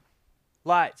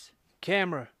Lights,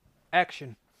 camera,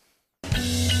 action.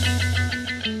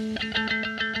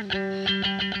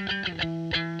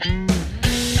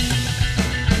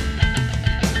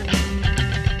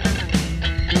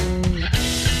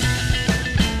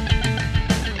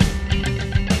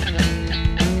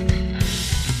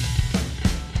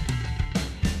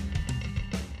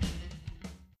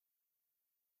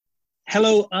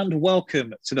 Hello and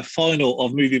welcome to the final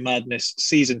of Movie Madness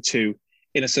Season 2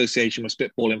 in association with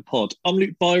Spitballing Pod. I'm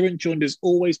Luke Byron, joined as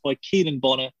always by Keenan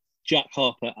Bonner, Jack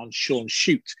Harper and Sean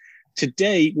Shute.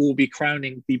 Today we'll be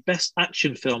crowning the best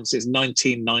action film since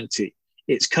 1990.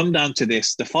 It's come down to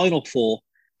this, the final four: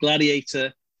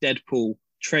 Gladiator, Deadpool,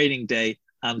 Training Day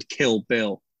and Kill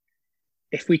Bill.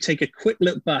 If we take a quick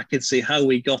look back and see how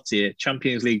we got here,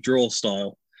 Champions League draw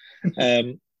style,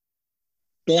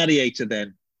 Gladiator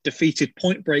then defeated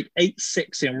Point Break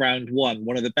 8-6 in round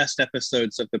one of the best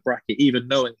episodes of the bracket, even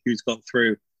knowing who's gone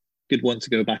through. Good one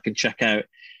to go back and check out.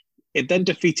 It then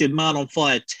defeated Man on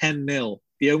Fire 10-0,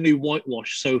 the only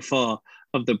whitewash so far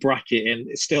of the bracket, and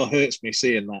it still hurts me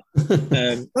seeing that.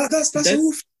 That's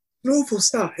an awful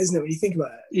stat, isn't it, when you think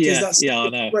about it? Yeah, I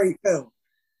know. A great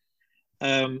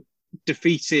film.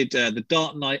 Defeated The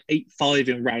Dark Knight 8-5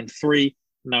 in round three,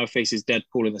 now faces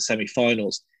Deadpool in the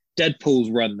semi-finals.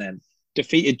 Deadpool's run then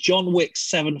defeated John Wick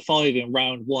 7-5 in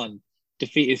round one,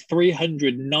 defeated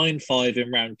 300 9-5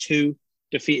 in round two,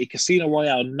 defeated Casino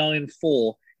Royale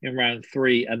 9-4 in round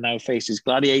three, and now faces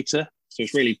Gladiator. So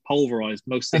it's really pulverised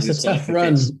most things. That's a tough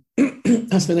run.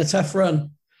 That's been a tough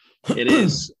run. It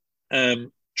is.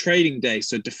 Trading Day,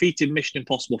 so defeated Mission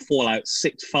Impossible Fallout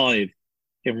 6-5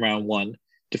 in round one,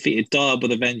 defeated Die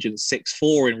with a Vengeance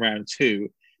 6-4 in round two,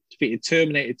 defeated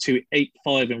Terminator 2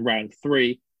 8-5 in round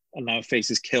three, and now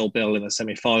faces Kill Bill in the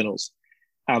semi-finals.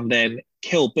 And then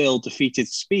Kill Bill defeated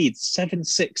Speed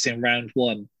 7-6 in round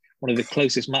one of the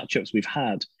closest matchups we've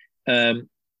had.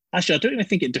 Actually, I don't even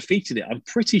think it defeated it. I'm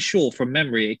pretty sure from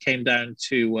memory it came down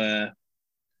to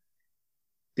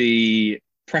the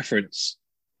preference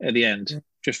at the end,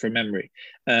 just from memory.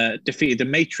 Defeated The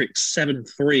Matrix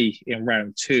 7-3 in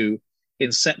round two,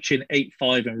 Inception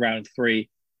 8-5 in round three,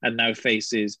 and now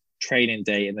faces Training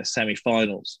Day in the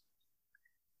semi-finals.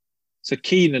 So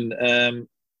Keenan,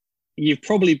 you've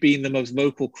probably been the most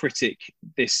vocal critic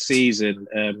this season.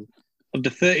 Of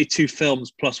the 32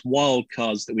 films plus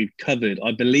wildcards that we've covered,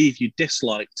 I believe you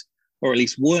disliked, or at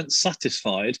least weren't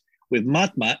satisfied, with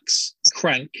Mad Max,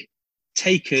 Crank,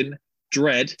 Taken,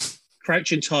 Dread,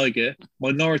 Crouching Tiger,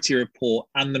 Minority Report,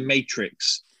 and The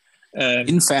Matrix.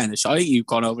 In fairness, I think you've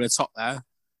gone over the top there.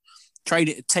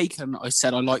 Taken, I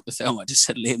said I liked the film. I just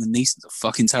said Liam Neeson's a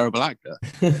fucking terrible actor.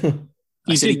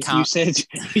 You said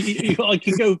I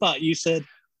can go back. You said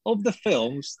of the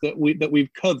films that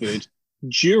we've covered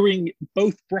during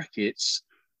both brackets,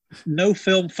 no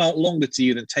film felt longer to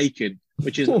you than Taken,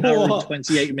 which is an hour and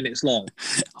 28 minutes long.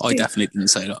 I definitely didn't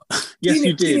say that. Yes,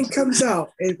 you did. Keenan comes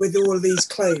out with all of these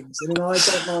claims, and then I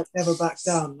don't like Never Back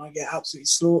Down, and I get absolutely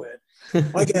slaughtered.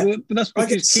 I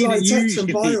get slight text from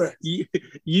Byron.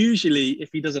 Usually,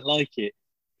 if he doesn't like it,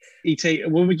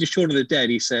 when we just Shaun of the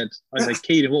Dead, he said, I said,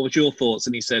 Keenan, what was your thoughts?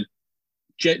 And he said,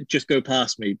 just go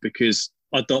past me because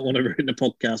I don't want to ruin the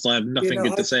podcast. I have nothing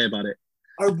good to say about it.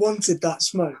 I wanted that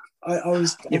smoke. I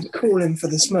was calling for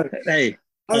the smoke. Hey,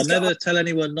 I'll never tell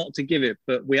anyone not to give it,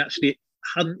 but we actually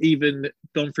hadn't even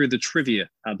gone through the trivia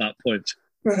at that point.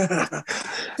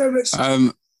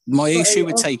 My issue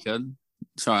with Taken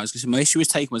was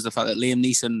the fact that Liam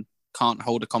Neeson can't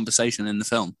hold a conversation in the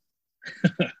film.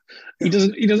 He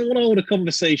doesn't want to hold a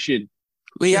conversation.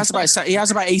 Well, he has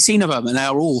about 18 of them, and they're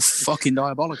all fucking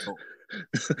diabolical.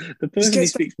 The person he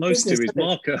speaks most to is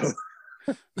Marco.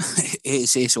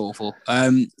 It's awful.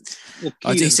 Well, Keenan,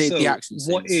 I do see the action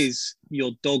scenes. What is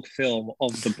your dog film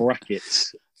of the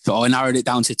brackets? So I narrowed it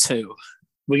down to two.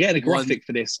 We're getting a graphic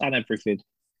for this and everything.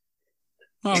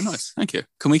 Oh, nice. Thank you.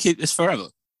 Can we keep this forever?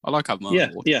 I like having my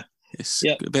award. Yeah. It's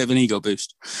a bit of an ego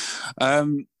boost.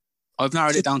 I've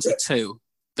narrowed it down to two,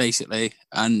 basically,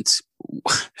 and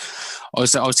I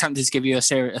was tempted to give you a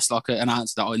serious, an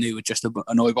answer that I knew would just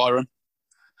annoy Byron,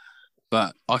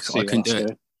 but I couldn't do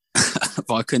it.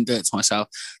 But I couldn't do it to myself.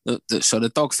 So the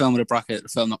dog film of the bracket, the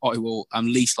film that I am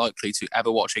least likely to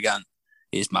ever watch again,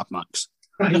 is Mad Max.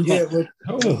 What was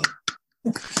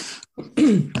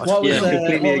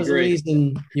the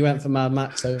reason you went for Mad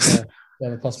Max over the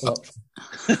other possible option?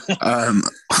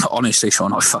 Honestly,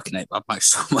 Sean, I fucking hate Mad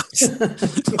Max so much.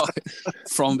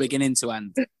 From beginning to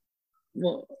end.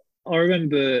 Well, I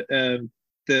remember it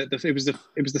was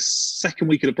the second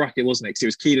week of the bracket, wasn't it? Because it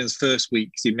was Keenan's first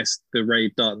week because he missed the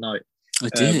Raid Dark Knight. I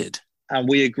did. and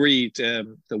we agreed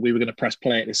that we were going to press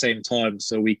play at the same time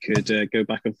so we could go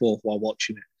back and forth while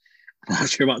watching it.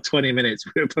 After about 20 minutes,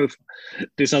 we were both,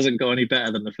 this hasn't got any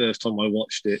better than the first time I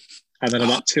watched it. And then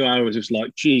about 2 hours, it was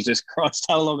like, Jesus Christ,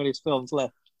 how long are these films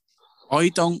left? I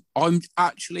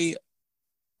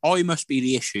must be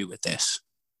the issue with this,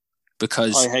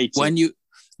 because when you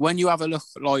have a look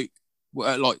at like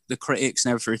the critics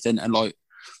and everything, and like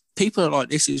people are like,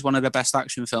 this is one of the best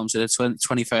action films of the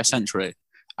 21st century.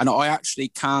 And I actually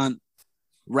can't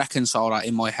reconcile that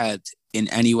in my head in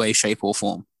any way, shape or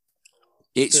form.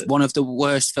 It's one of the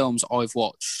worst films I've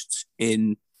watched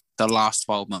in the last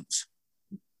 12 months.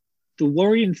 The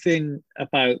worrying thing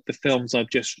about the films I've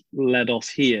just led off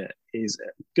here is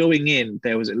going in,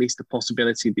 there was at least a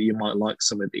possibility that you might like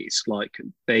some of these. Like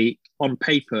they, on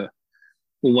paper,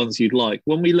 were ones you'd like.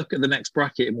 When we look at the next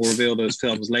bracket and we'll reveal those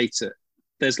films later,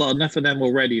 there's like enough of them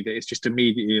already that it's just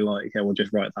immediately like, okay, we'll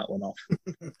just write that one off.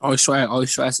 I swear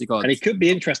to God. And it could be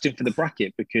interesting for the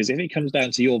bracket, because if it comes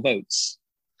down to your votes,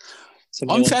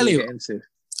 I'm fairly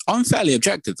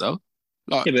objective though.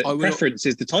 Like, yeah, but preference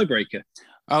is the tiebreaker.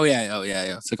 Oh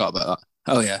yeah. I forgot about that.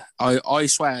 Oh yeah. I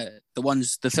swear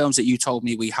the films that you told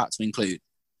me we had to include,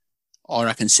 I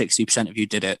reckon 60% of you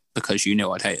did it because you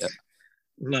knew I'd hate it.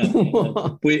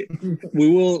 No. we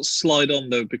will slide on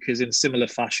though, because in similar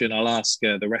fashion, I'll ask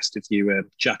the rest of you.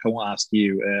 Jack, I want to ask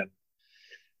you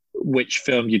which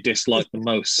film you dislike the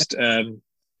most.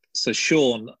 So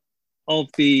Sean, of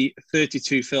the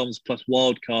 32 films plus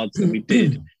wildcards that we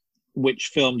did, which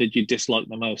film did you dislike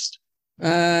the most?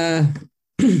 I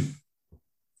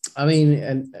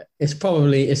mean,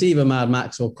 it's either Mad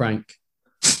Max or Crank.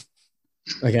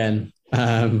 Again,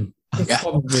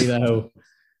 probably though.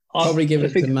 I'll give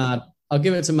it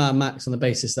to Mad Max on the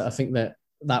basis that I think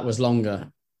that was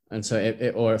longer, and so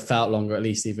it felt longer at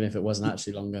least, even if it wasn't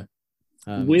actually longer.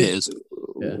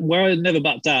 Where I Never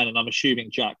Back Down, and I'm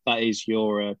assuming Jack, that is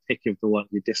your pick of the one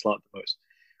you dislike the most.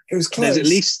 It was close. There's at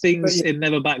least things in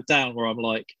Never Back Down where I'm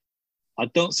like, I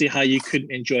don't see how you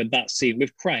couldn't enjoy that scene.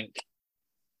 With Crank,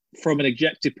 from an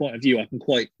objective point of view, I can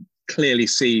quite clearly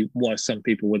see why some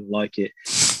people wouldn't like it.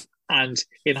 And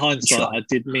in hindsight, I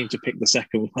did mean to pick the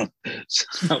second one.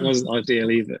 So that wasn't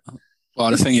ideal either. Well,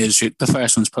 the thing is, the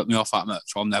first one's put me off that much,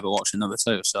 so I'm never watching number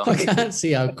 2. So I can't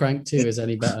see how Crank 2 is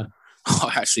any better.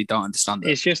 I actually don't understand it.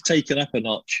 It's just taken up a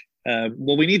notch.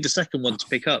 Well, we need the second one to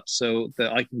pick up so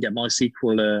that I can get my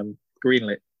sequel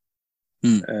greenlit.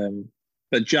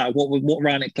 But Jack, what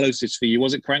ran it closest for you?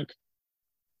 Was it Crank?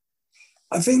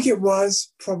 I think it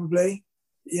was, probably.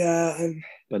 Yeah.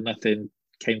 But nothing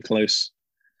came close.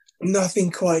 Nothing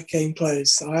quite came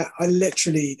close. I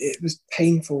literally, it was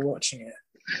painful watching it.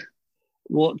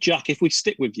 Well, Jack, if we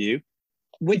stick with you,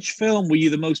 which film were you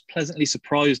the most pleasantly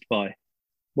surprised by?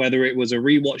 Whether it was a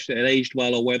rewatch that had aged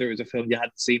well or whether it was a film you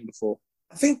hadn't seen before?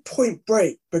 I think Point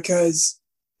Break, because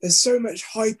there's so much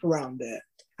hype around it.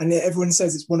 And everyone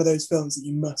says it's one of those films that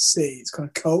you must see. It's kind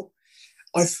of cult.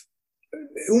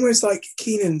 Almost like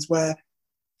Keenan's, where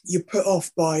you're put off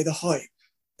by the hype,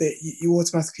 that you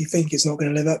automatically think it's not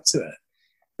going to live up to it.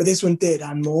 But this one did,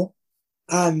 and more.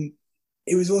 And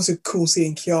it was also cool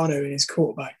seeing Keanu in his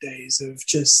quarterback days of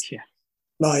just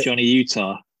like Johnny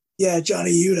Utah. Yeah,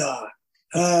 Johnny Utah.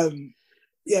 It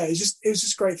was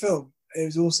just a great film. It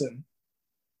was awesome.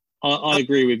 I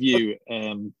agree with you.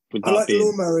 With that I like the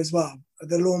lawnmower as well.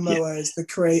 The lawnmower is the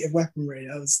creative weaponry.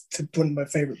 That was one of my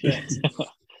favourite bits.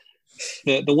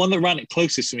 The one that ran it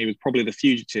closest to me was probably The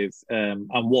Fugitive.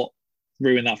 And what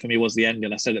ruined that for me was the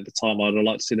ending. I said at the time I'd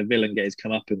like to see the villain get his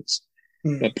comeuppance.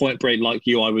 But Point Break, like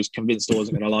you, I was convinced I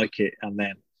wasn't going to like it, and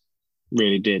then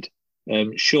really did.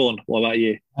 Sean, what about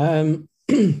you?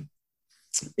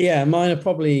 Yeah, mine are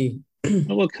probably.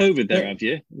 Well, COVID there, have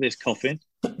you? This coughing.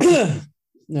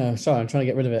 No, sorry, I'm trying to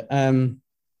get rid of it.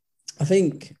 I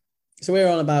think so. We're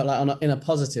on about like in a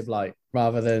positive light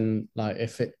rather than like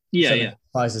if it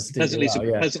surprises to do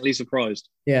pleasantly surprised.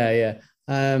 Yeah.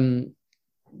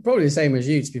 Probably the same as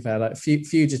you, to be fair. Like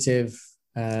Fugitive.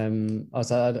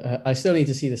 I still need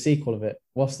to see the sequel of it.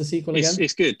 What's the sequel again?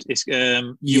 It's good. It's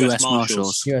US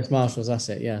Marshals. US Marshals. That's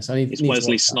it. Yeah. So it's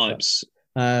Wesley Snipes.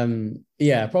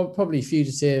 Probably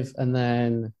Fugitive, and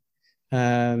then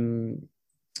and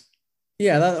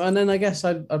then I guess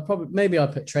I'd probably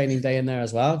put Training Day in there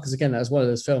as well, because again that was one of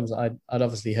those films that I'd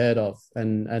obviously heard of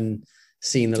and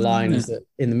seen the lines that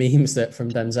in the memes that from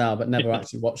Denzel, but never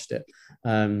actually watched it.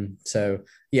 So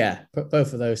yeah, put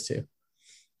both of those two.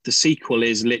 The sequel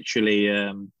is literally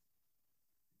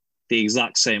the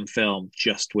exact same film,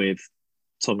 just with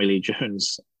Tommy Lee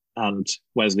Jones and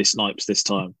Wesley Snipes this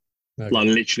time. Okay. Like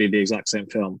literally the exact same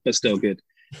film, but still good.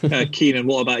 Keenan,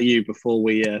 what about you before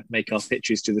we make our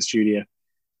pitches to the studio?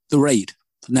 The Raid.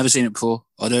 I've never seen it before.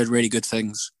 I'd heard really good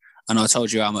things, and I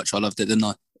told you how much I loved it, didn't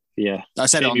I? Yeah. I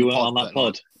said it on you the weren't pod, on that but,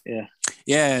 pod. Yeah.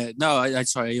 Yeah, no, I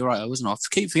sorry, you're right. I wasn't. I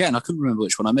keep forgetting. I couldn't remember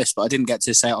which one I missed, but I didn't get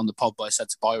to say it on the pod. But I said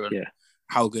to Byron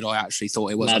how good I actually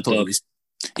thought it was. Mad I thought dog. it was.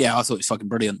 Yeah, I thought it was fucking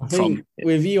brilliant. I think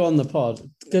with you on the pod,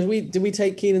 because did we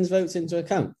take Keenan's votes into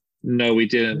account? No, we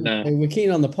didn't. No. We're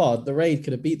keen on the pod. The Raid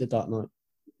could have beat the Dark Knight.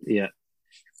 Yeah.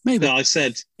 Maybe. No, I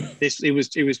said this. It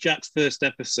was Jack's first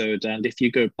episode, and if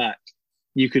you go back,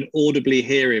 you can audibly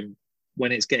hear him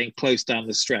when it's getting close down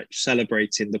the stretch,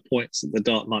 celebrating the points that the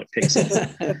Dark Knight picks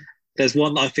up. There's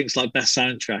one that I think is like best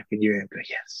soundtrack, and you hear him go,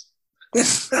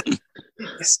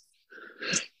 yes.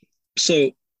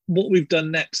 So what we've done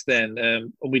next then,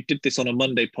 and we did this on a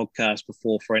Monday podcast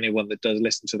before for anyone that does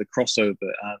listen to the crossover,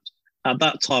 and at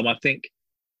that time, I think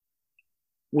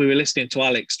we were listening to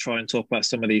Alex try and talk about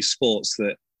some of these sports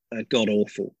that are god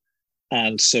awful.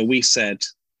 And so we said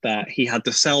that he had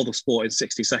to sell the sport in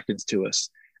 60 seconds to us.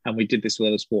 And we did this with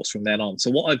other sports from then on. So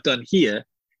what I've done here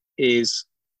is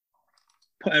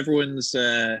put everyone's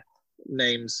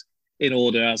names in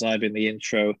order as I've in the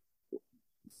intro,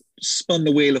 spun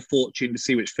the wheel of fortune to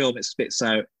see which film it spits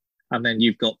out. And then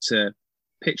you've got to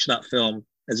pitch that film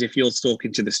as if you're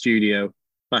talking to the studio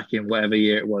back in whatever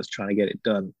year it was, trying to get it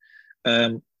done.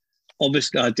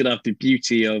 Obviously, I did have the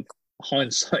beauty of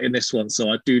hindsight in this one, so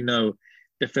I do know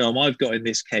the film I've got in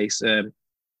this case.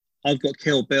 I've got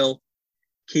Kill Bill.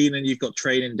 Keenan, you've got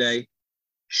Training Day.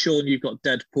 Sean, you've got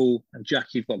Deadpool. And Jack,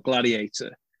 you've got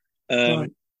Gladiator. Right.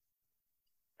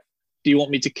 Do you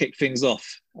want me to kick things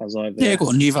off? As I've Go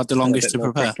on. You've had the longest to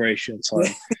prepare. Preparation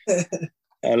time.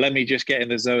 Let me just get in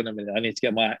the zone a minute. I need to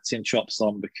get my acting chops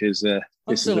on because I'm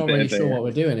this still is a not bit really of a... sure what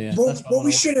we're doing here. What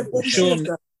we should have Sean,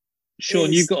 done.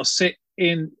 Sean, you've got to sit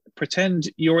in, pretend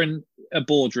you're in a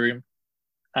boardroom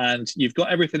and you've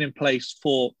got everything in place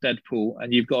for Deadpool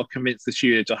and you've got to convince the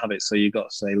studio to have it. So you've got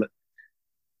to say, look,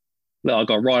 I've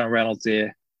got Ryan Reynolds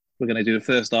here. We're going to do the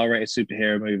first R-rated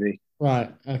superhero movie.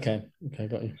 Right. Okay,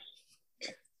 got you.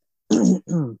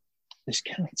 This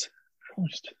can't.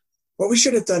 Christ. What we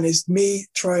should have done is me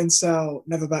try and sell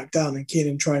Never Back Down and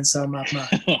Keenan try and sell Mad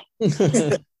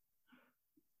Max.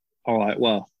 All right,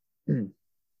 well,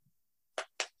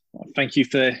 thank you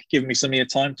for giving me some of your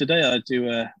time today. I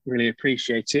do really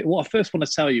appreciate it. What I first want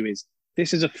to tell you is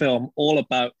this is a film all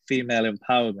about female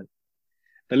empowerment.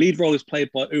 The lead role is played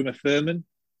by Uma Thurman.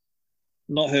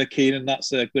 Not her, Keenan.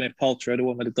 That's Gwyneth Paltrow, the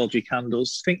one with the dodgy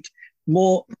candles. Think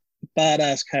more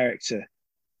badass character.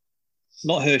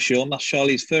 Not her, Sean. That's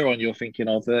Charlize Theron you're thinking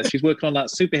of. She's working on that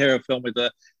superhero film with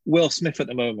Will Smith at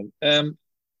the moment.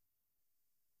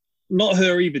 Not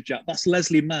her either, Jack. That's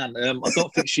Leslie Mann. I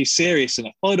don't think she's serious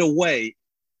enough. By the way,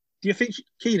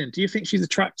 Keenan, do you think she's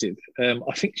attractive?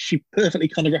 I think she perfectly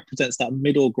kind of represents that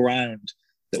middle ground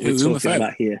that we're talking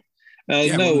about here.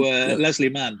 Leslie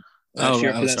Mann. She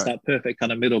represents that perfect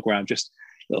kind of middle ground. Just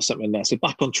a little something there. So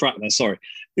back on track now, sorry.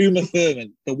 Uma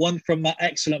Thurman, the one from that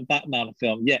excellent Batman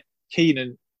film. Yeah,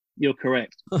 Keenan, you're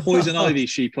correct. Poison Ivy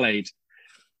she played.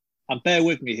 And bear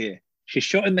with me here. She's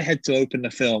shot in the head to open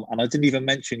the film, and I didn't even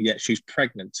mention yet she's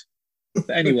pregnant. But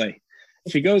anyway,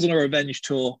 she goes on a revenge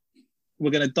tour.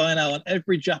 We're going to dine out on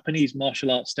every Japanese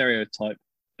martial arts stereotype,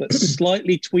 but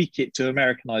slightly tweak it to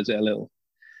Americanize it a little.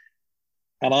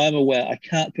 And I am aware I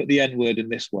can't put the N-word in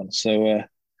this one, so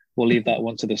we'll leave that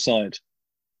one to the side.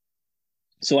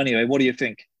 So anyway, what do you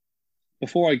think?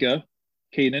 Before I go,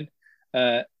 Keenan,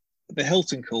 the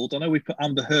Hilton called. I know we put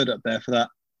Amber Heard up there for that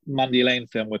Mandy Lane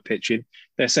film we're pitching.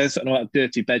 They said something about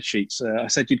dirty bed sheets. I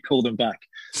said you'd call them back.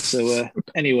 So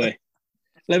anyway,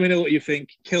 let me know what you think.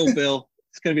 Kill Bill.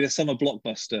 It's going to be the summer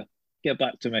blockbuster. Get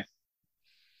back to me.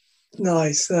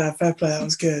 Nice. Fair play. That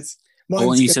was good. I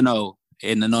want you to know,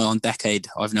 in the 9 decade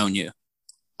I've known you,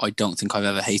 I don't think I've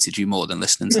ever hated you more than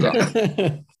listening to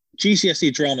that.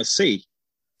 GCSE Drama C.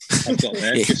 I've got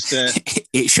there.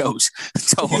 It shows.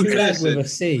 Don't worry. With a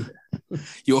C. The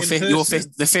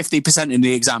 50% in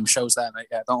the exam shows there, mate.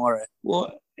 Yeah, don't worry.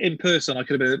 Well, in person, I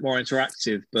could have been a bit more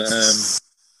interactive, but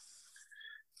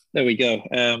there we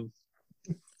go.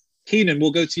 Keenan,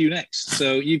 we'll go to you next.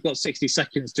 So you've got 60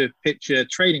 seconds to pitch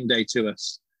Training Day to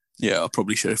us. Yeah, I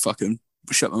probably should have fucking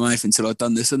shut my mouth until I'd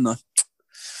done this, hadn't I?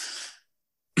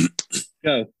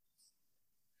 Go.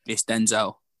 It's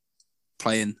Denzel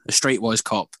playing a streetwise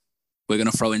cop. We're going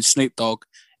to throw in Snoop Dogg,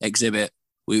 Exhibit.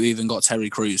 We've even got Terry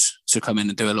Crews to come in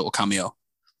and do a little cameo.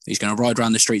 He's going to ride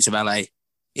around the streets of LA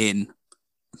in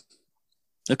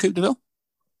a Coupe de Ville.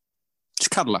 It's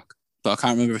Cadillac, but I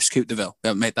can't remember if it's Coupe de Ville. We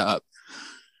haven't made that up.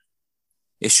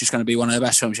 It's just going to be one of the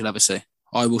best films you'll ever see.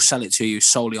 I will sell it to you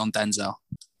solely on Denzel.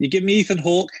 You give me Ethan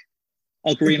Hawke,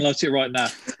 I'll greenlight it right now.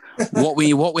 What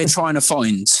we're trying to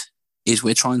find is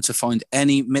we're trying to find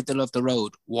any middle of the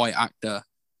road white actor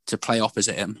to play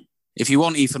opposite him. If you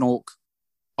want Ethan Hawke,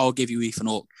 I'll give you Ethan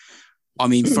Hawke. I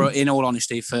mean, in all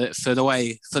honesty, for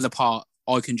the part,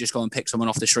 I can just go and pick someone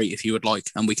off the street if you would like,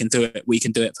 and we can do it. We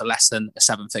can do it for less than a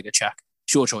 7-figure check.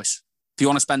 It's your choice. If you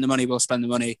want to spend the money, we'll spend the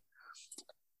money.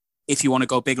 If you want to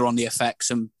go bigger on the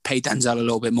effects and pay Denzel a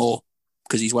little bit more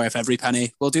because he's worth every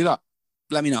penny, we'll do that.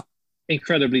 Let me know.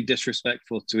 Incredibly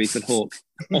disrespectful to Ethan Hawke,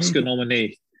 Oscar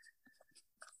nominee.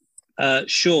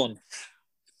 Sean.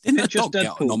 Didn't a dog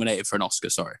get nominated for an Oscar?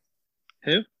 Sorry.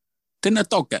 Who? Didn't a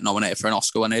dog get nominated for an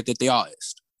Oscar when they did The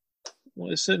Artist?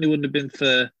 Well, it certainly wouldn't have been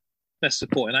for Best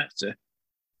Supporting Actor.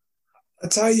 I'll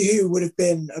tell you who would have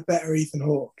been a better Ethan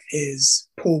Hawke is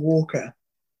Paul Walker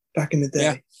back in the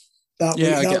day. I'll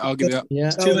give you that.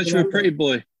 Yeah. Too much of a pretty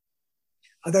boy.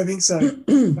 I don't think so.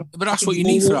 But that's what you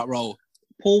need for that role.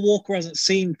 Paul Walker hasn't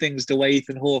seen things the way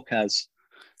Ethan Hawke has.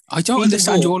 I don't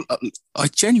understand your... I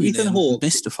genuinely am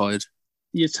mystified.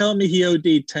 You tell me he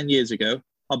OD'd 10 years ago,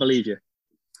 I'll believe you.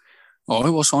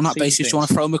 Oh, well, so on that basis, you want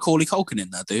to throw Macaulay Culkin in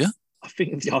there, do you? I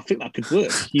think that could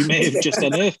work. You may have just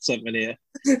unearthed something here.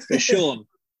 But Sean,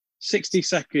 60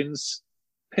 seconds,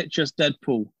 pitch us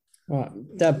Deadpool. Right,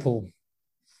 Deadpool.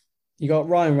 You got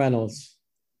Ryan Reynolds,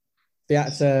 the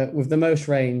actor with the most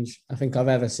range I think I've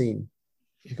ever seen.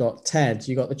 You've got Ted,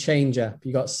 you got The Change Up,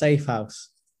 you got Safe House.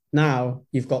 Now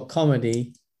you've got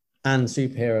comedy and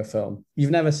superhero film.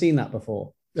 You've never seen that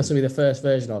before. This will be the first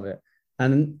version of it.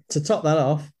 And to top that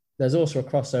off, there's also a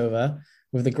crossover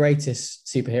with the greatest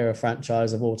superhero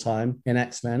franchise of all time in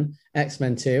X-Men.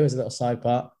 X-Men 2 is a little side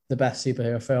part, the best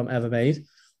superhero film ever made.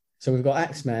 So we've got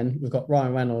X-Men, we've got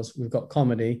Ryan Reynolds, we've got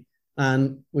comedy,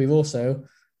 and we've also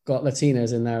got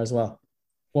Latinos in there as well.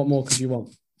 What more could you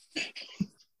want?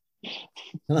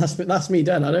 And that's me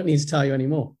done. I don't need to tell you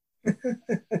anymore.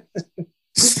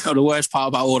 So the worst part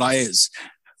about all that is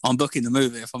I'm booking the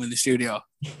movie if I'm in the studio.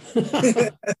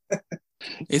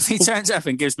 If he turns up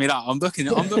and gives me that, I'm booking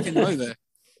the movie.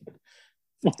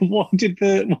 What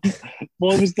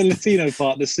was the Latino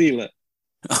part that seal it?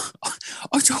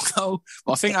 I don't know.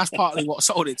 But I think that's partly what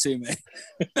sold it to me.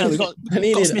 Yeah, I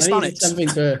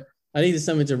needed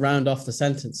something to round off the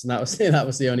sentence, and that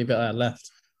was the only bit I had left.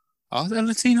 Are there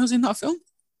Latinos in that film?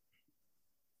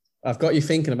 I've got you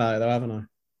thinking about it though, haven't I?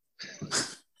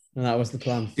 And that was the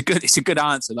plan. It's a good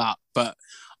answer, that, but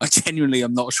I genuinely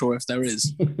am not sure if there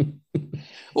is.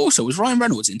 Also, was Ryan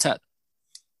Reynolds in Ted?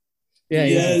 Yeah,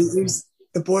 he was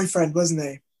the boyfriend, wasn't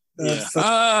he?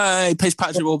 He plays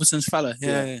Patrick Robertson's fella.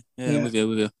 Yeah. With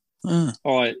you. All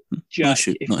right, Jack,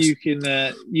 you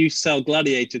can you sell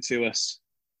Gladiator to us.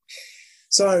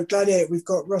 So, Gladiator, we've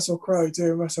got Russell Crowe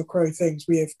doing Russell Crowe things.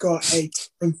 We have got a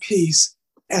Twin Peaks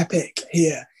epic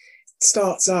here. It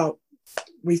starts out,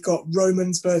 we've got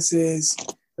Romans versus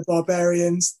the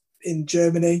barbarians in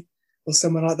Germany or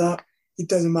somewhere like that. It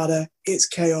doesn't matter. It's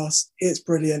chaos. It's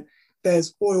brilliant.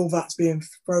 There's oil vats being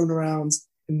thrown around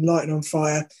and lighting on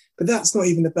fire. But that's not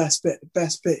even the best bit. The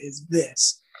best bit is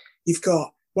this. You've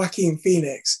got Joaquin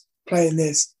Phoenix playing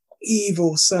this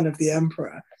evil son of the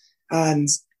emperor. And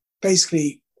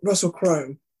basically, Russell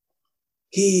Crowe,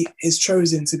 he is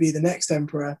chosen to be the next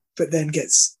emperor, but then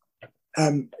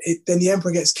then the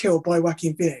emperor gets killed by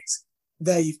Joaquin Phoenix.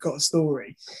 There you've got a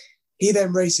story. He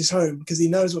then races home because he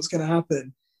knows what's going to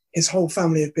happen. His whole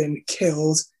family have been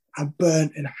killed and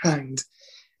burnt and hanged.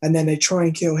 And then they try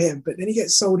and kill him. But then he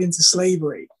gets sold into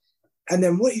slavery. And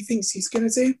then what he thinks he's going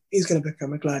to do? He's going to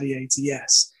become a gladiator,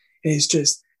 yes. And it's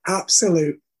just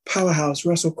absolute powerhouse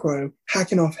Russell Crowe,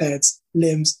 hacking off heads,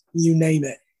 limbs, you name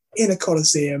it, in a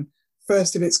coliseum.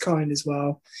 First of its kind as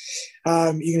well.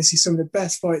 You're going to see some of the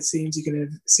best fight scenes you're going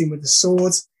to see with the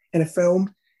swords in a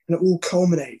film. And it all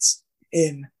culminates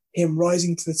in him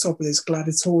rising to the top of this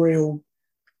gladiatorial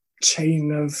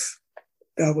chain of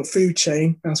food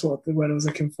chain. That's what the word I was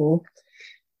looking for.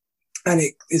 And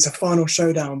it is a final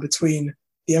showdown between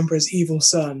the Emperor's evil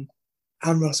son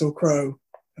and Russell Crowe.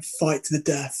 A fight to the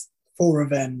death for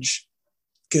revenge.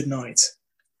 Good night.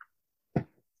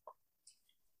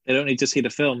 They don't need to see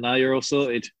the film now. You're all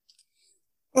sorted.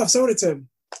 Oh, I've sold it to him.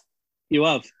 You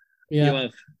have? Yeah. You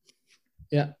have?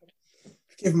 Yeah.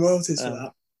 Give him royalties for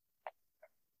that.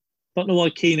 Don't know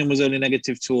why Keenan was only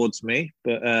negative towards me,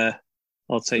 but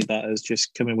I'll take that as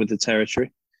just coming with the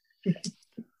territory.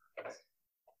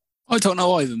 I don't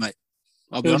know either, mate.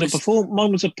 I'll be honest.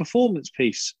 Mine was a performance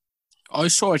piece. I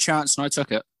saw a chance and I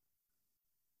took it.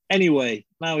 Anyway,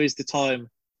 now is the time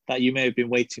that you may have been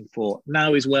waiting for.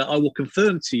 Now is where I will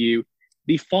confirm to you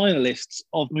the finalists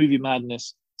of Movie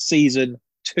Madness Season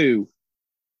 2.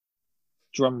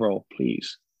 Drum roll,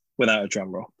 please. Without a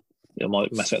drum roll. You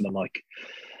might mess up the mic.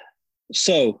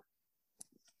 So,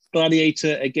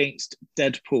 Gladiator against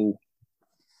Deadpool.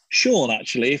 Sean,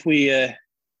 actually, if we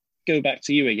go back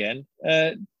to you again,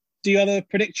 do you have a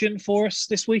prediction for us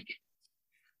this week?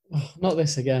 Oh, not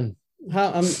this again.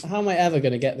 How am I ever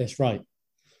going to get this right?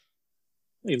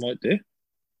 You might do.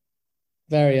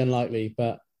 Very unlikely,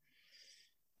 but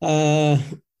well,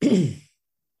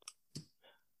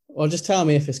 just tell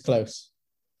me if it's close.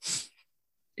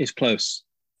 It's close.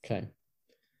 Okay.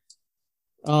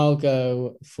 I'll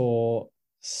go for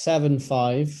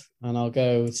 7-5, and I'll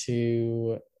go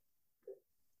to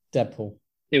Deadpool.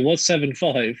 It was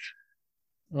 7-5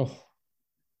 Oh.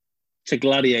 to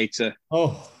Gladiator.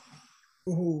 Oh.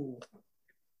 Ooh.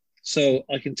 So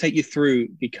I can take you through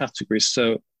the categories.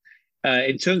 So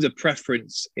in terms of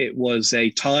preference, it was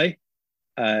a tie.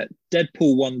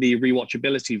 Deadpool won the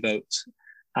rewatchability vote.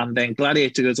 And then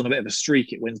Gladiator goes on a bit of a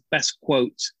streak. It wins best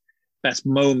quote, best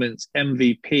moment,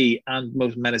 MVP, and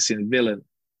most menacing villain.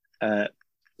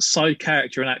 Side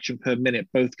character and action per minute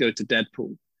both go to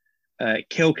Deadpool.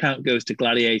 Kill count goes to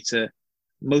Gladiator.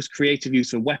 Most creative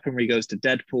use of weaponry goes to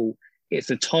Deadpool. It's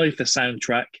a tie for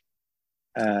soundtrack.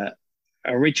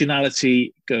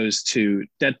 Originality goes to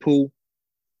Deadpool.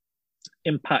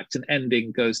 Impact and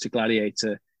ending goes to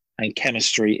Gladiator. And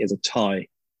chemistry is a tie,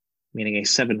 meaning a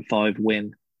 7-5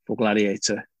 win for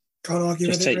Gladiator. Can't argue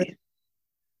with it. Really.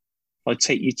 I'll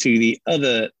take you to the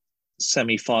other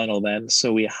semi-final then.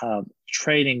 So we have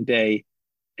Training Day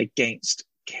against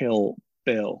Kill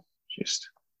Bill. Just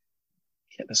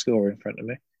get the score in front of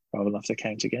me rather than have to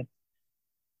count again.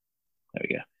 There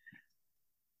we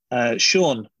go.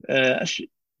 Sean,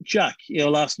 Jack,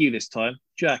 I'll ask you this time.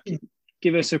 Jack,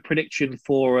 give us a prediction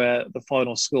for the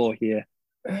final score here.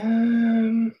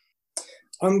 I'm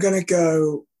going to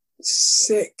go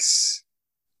 6.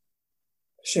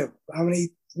 Shit, how many?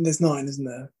 There's 9, isn't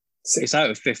there? 6.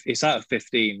 It's out of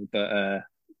 15, but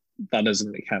that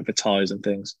doesn't account for ties and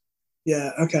things.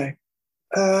 Yeah, okay.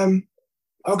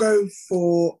 I'll go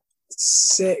for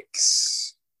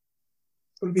 6.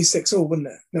 It would be 6 all, wouldn't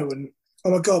it? No, it wouldn't.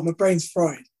 Oh my God, my brain's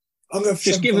fried. I'm going for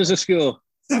Just give us a score.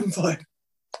 7-5.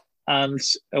 And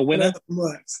a winner? That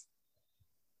works.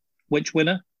 Which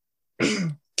winner?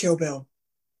 Kill Bill.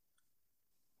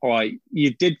 All right,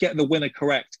 you did get the winner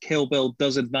correct. Kill Bill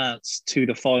does advance to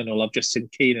the final. I've just seen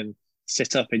Keenan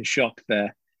sit up in shock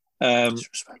there.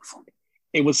 Disrespectful.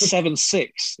 It was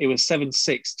 7-6. It was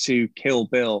 7-6 to Kill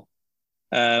Bill.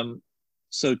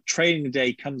 So Training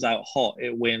Day comes out hot.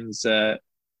 It wins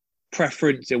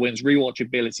preference, it wins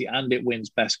rewatchability, and it wins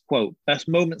best quote. Best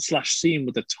moment / scene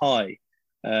with a tie.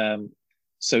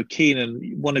 So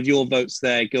Keenan, one of your votes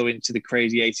there going to the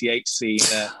Crazy 88 scene.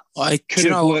 I could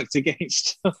have worked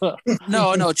against.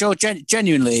 No, Joe.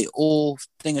 Genuinely, all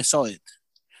thing aside,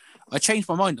 I changed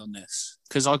my mind on this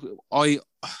because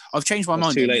I've changed my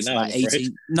mind. Too late now.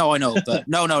 18. No, I know, but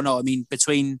no. I mean,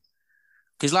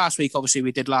 because last week obviously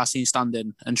we did Last Scene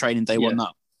Standing and Training Day won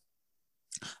that,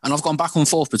 and I've gone back and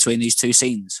forth between these two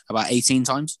scenes about 18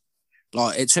 times.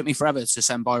 Like, it took me forever to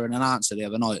send Byron an answer the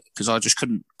other night because I just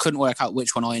couldn't work out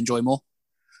which one I enjoy more.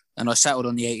 And I settled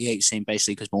on the 88 scene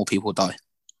basically because more people die.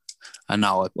 And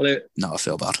now I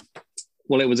feel bad.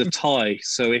 Well, it was a tie.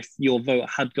 So if your vote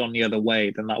had gone the other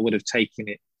way, then that would have taken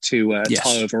it to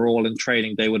tie overall, and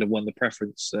Training Day would have won the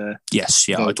preference. Yes,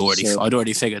 yeah, vote, I'd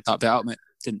already figured that bit out, mate.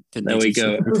 Didn't there we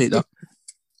go. Repeat that.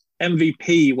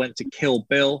 MVP went to Kill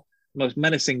Bill. Most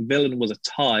menacing villain was a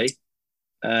tie.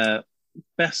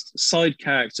 Best side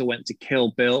character went to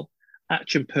Kill Bill.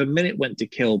 Action per minute went to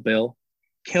Kill Bill.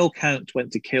 Kill count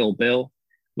went to Kill Bill.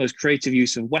 Most creative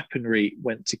use of weaponry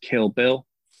went to Kill Bill.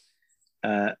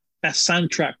 Best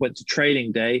soundtrack went to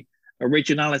Training Day.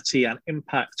 Originality and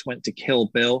impact went to Kill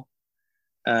Bill.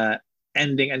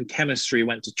 Ending and chemistry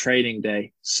went to Training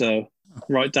Day. So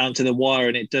right down to the wire,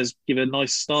 and it does give a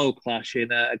nice style clash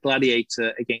in a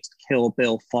Gladiator against Kill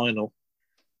Bill final.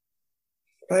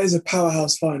 That is a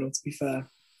powerhouse final, to be fair,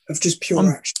 of just pure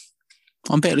action.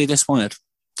 I'm bitterly disappointed.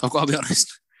 I've got to be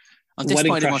honest. I'm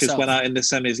disappointed Wedding Crashers myself. went out in the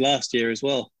semis last year as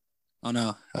well. I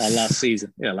know. Last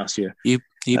season. Yeah, last year. You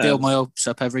build my hopes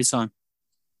up every time.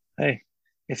 Hey,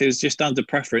 if it was just down to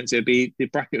preference, the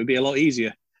bracket would be a lot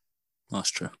easier.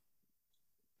 That's true.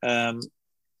 So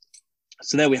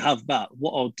there we have that.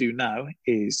 What I'll do now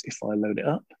is, if I load it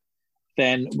up,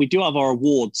 then we do have our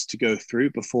awards to go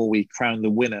through before we crown the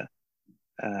winner.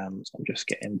 So I'm just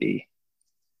getting the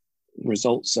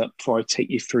results up before I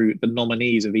take you through the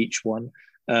nominees of each one.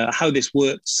 How this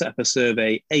works: set up a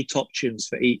survey, 8 options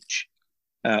for each.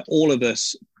 All of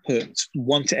us put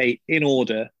 1 to 8 in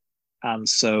order, and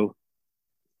so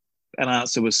an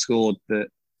answer was scored that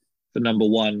the number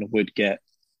 1 would get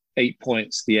 8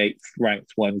 points. The 8th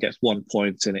ranked one gets 1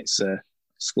 point, and it's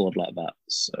scored like that.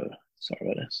 So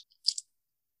sorry about this.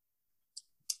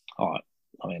 All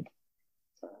right,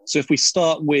 so if we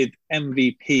start with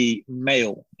MVP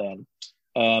male, then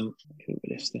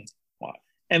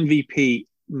MVP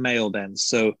male, then.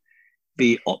 So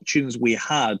the options we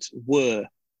had were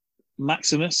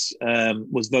Maximus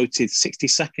was voted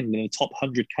 62nd in the top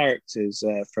 100 characters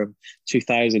from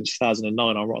 2000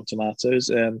 2009 on Rotten Tomatoes.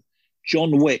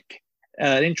 John Wick,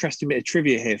 an interesting bit of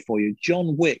trivia here for you.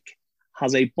 John Wick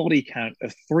has a body count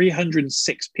of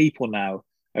 306 people now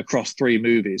across 3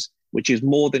 movies, which is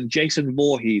more than Jason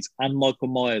Voorhees and Michael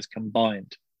Myers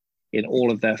combined in all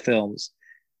of their films.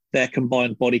 Their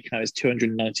combined body count is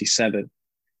 297.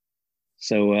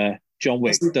 So John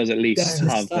Wick does at least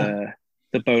have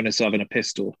the bonus of having a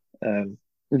pistol.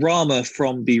 Rama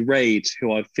from The Raid,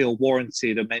 who I feel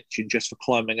warranted a mention just for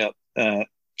climbing up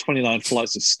 29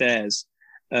 flights of stairs.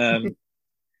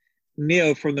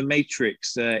 Neo from The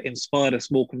Matrix inspired a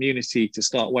small community to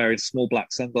start wearing small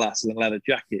black sunglasses and leather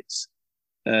jackets.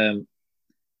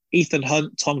 Ethan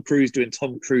Hunt, Tom Cruise doing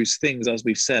Tom Cruise things, as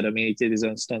we've said. I mean, he did his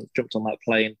own stunt, jumped on that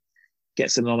plane,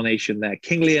 gets a nomination there.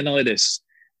 King Leonidas.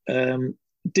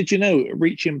 Did you know,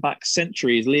 reaching back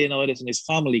centuries, Leonidas and his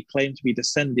family claim to be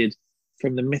descended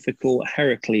from the mythical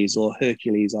Heracles, or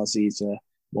Hercules as he's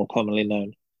more commonly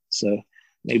known. So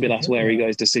maybe that's where he got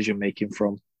his decision-making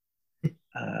from.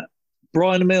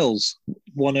 Brian Mills,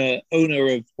 owner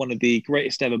of one of the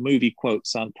greatest ever movie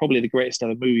quotes and probably the greatest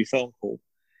ever movie film call.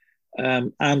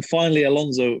 And finally,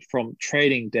 Alonso from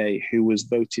Training Day, who was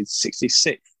voted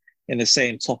 66th in the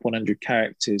same top 100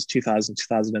 characters,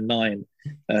 2000-2009.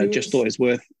 Just thought it's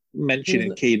worth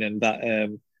mentioning, Keenan, that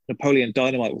Napoleon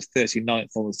Dynamite was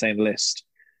 39th on the same list.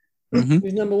 Mm-hmm.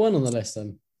 Who's number 1 on the list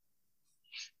then?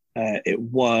 I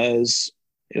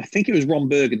think it was Ron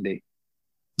Burgundy.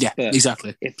 Yeah,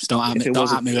 exactly. Don't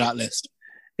at me with that list.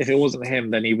 If it wasn't him,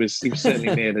 then he was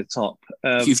certainly near the top.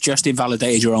 You've just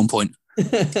invalidated your own point.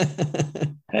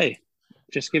 Hey,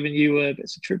 just giving you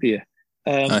bits of trivia.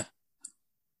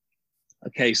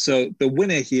 Okay, so the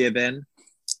winner here then,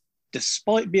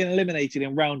 despite being eliminated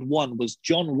in round 1, was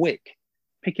John Wick,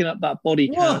 picking up that body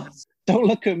count. Don't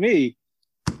look at me.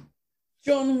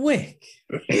 John Wick.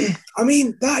 I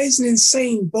mean, that is an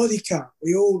insane body count.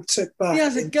 We all took back. He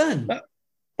has a gun. That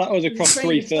was across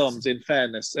 3 films, in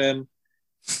fairness.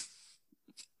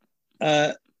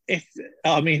 Rama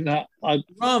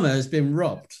has been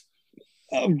robbed.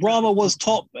 Rama was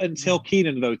top until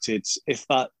Keenan voted, if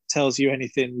that tells you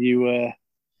anything.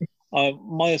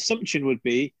 My assumption would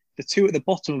be the 2 at the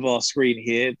bottom of our screen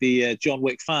here, the John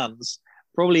Wick fans,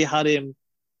 probably had him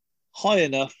high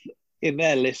enough in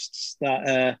their lists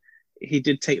that he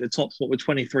did take the top spot with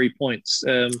 23 points.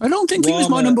 I don't think he was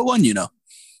my number 1, you know.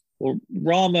 Well,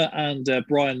 Rama and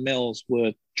Brian Mills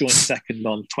were joint second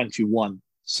on 21.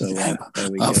 So there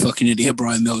we go. Fucking idiot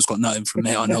Brian Mills got nothing from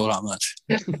me. I know that much.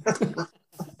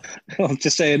 I'm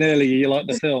just saying earlier you like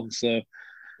the film, so.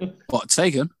 What,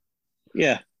 Taken?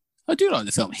 Yeah. I do like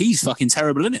the film. He's fucking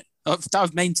terrible in it.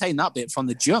 I've maintained that bit from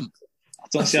the jump. I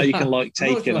don't see how you can like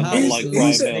Taken and not like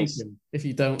Brian Mills. If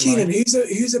you don't, Keenan,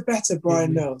 who's a better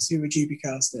Brian Mills? Who would you be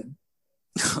casting?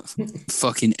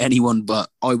 Fucking anyone, but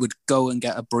I would go and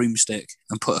get a broomstick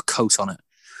and put a coat on it.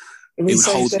 It would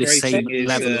hold the same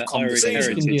level of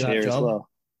conversation here as well.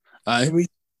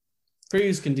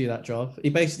 Cruise can do that job. He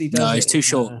basically does. No, he's too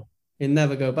short. He'll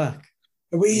never go back.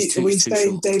 Are we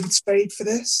saying David Spade for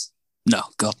this? No,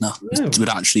 God, no. It would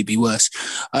actually be worse.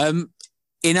 In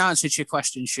answer to your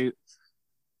question, Shoot,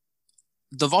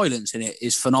 the violence in it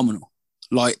is phenomenal.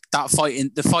 Like the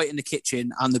fight in the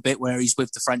kitchen and the bit where he's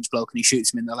with the French bloke and he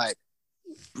shoots him in the leg.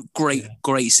 Great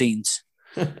scenes.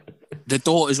 The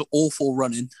daughter's awful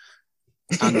running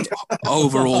and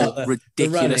overall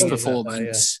ridiculous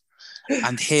performance.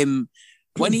 And him,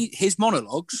 his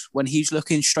monologues, when he's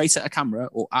looking straight at a camera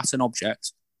or at an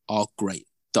object, are great.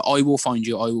 The "I will find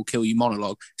you, I will kill you"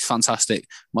 monologue is fantastic.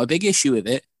 My big issue with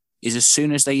it is as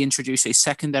soon as they introduce a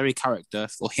secondary character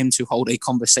for him to hold a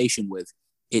conversation with,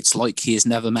 it's like he has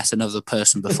never met another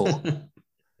person before.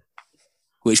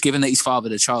 Which, given that he's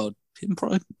fathered a child,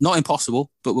 not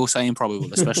impossible, but we'll say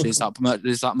improbable, especially as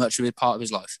that much of a part of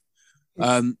his life.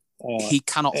 He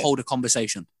cannot hold a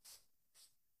conversation.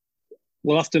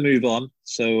 We'll have to move on.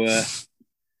 So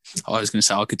I was going to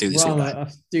say I could do this all day. I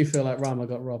do feel like Rama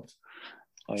got robbed.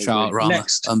 Shout out Rama.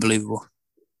 Next, unbelievable.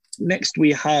 Next,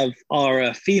 we have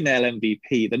our female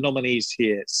MVP, the nominees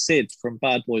here: Sid from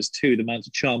Bad Boys 2, The Man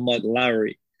to Charm, Mike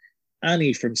Lowry;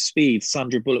 Annie from Speed,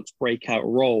 Sandra Bullock's breakout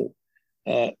role;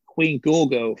 Queen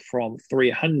Gorgo from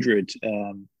 300,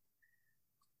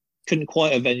 couldn't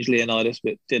quite avenge Leonidas,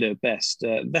 but did her best.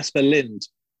 Vesper Lind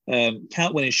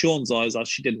can't win in Sean's eyes as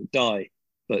she didn't die,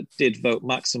 but did vote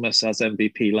Maximus as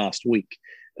MVP last week.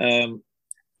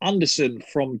 Anderson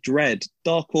from Dread,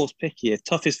 dark horse pick here,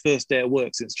 toughest first day at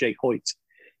work since Jake Hoyt.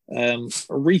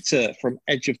 Rita from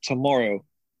Edge of Tomorrow,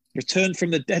 returned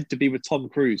from the dead to be with Tom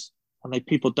Cruise and made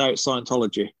people doubt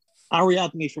Scientology.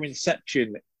 Ariadne from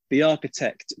Inception, the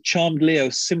architect, charmed Leo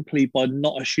simply by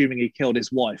not assuming he killed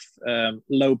his wife.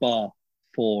 Low bar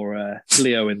for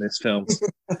Leo in this film.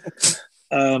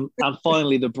 And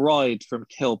finally, the bride from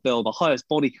Kill Bill, the highest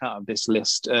body count of this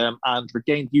list, and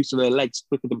regained use of her legs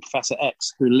quicker than Professor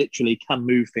X, who literally can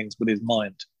move things with his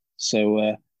mind.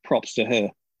 So props to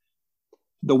her.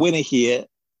 The winner here,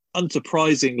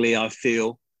 unsurprisingly, I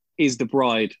feel, is the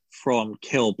bride from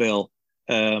Kill Bill.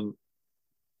 Fairly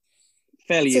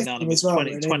unanimous, well,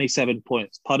 27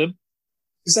 points. Pardon?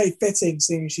 You say fitting,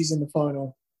 seeing she's in the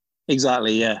final.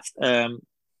 Exactly, yeah.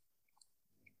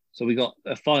 So we got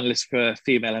a finalist for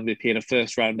female MVP and a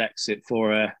first round exit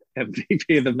for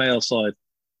MVP of the male side.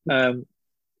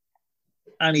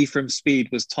 Annie from Speed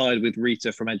was tied with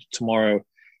Rita from Edge of Tomorrow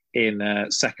in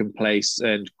second place,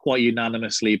 and quite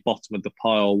unanimously bottom of the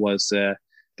pile was the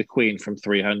Queen from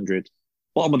 300.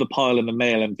 Bottom of the pile in the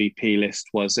male MVP list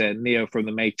was Neo from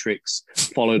The Matrix,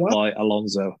 followed by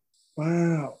Alonso.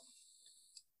 Wow.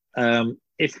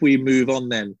 If we move on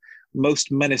then,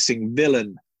 most menacing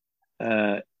villain,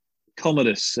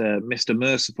 Commodus, Mr.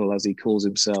 Merciful, as he calls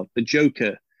himself, the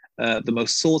Joker, the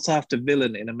most sought-after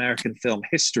villain in American film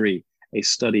history, a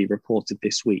study reported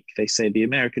this week. They say the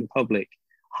American public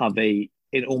have an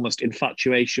almost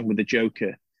infatuation with the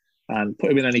Joker, and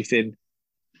put him in anything,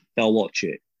 they'll watch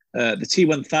it. The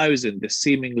T-1000, the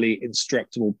seemingly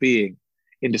indestructible being,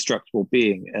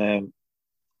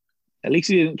 at least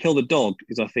he didn't kill the dog,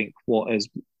 is I think what has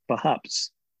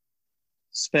perhaps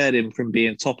spared him from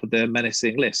being top of the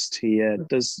menacing list. He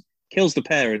kills the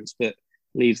parents, but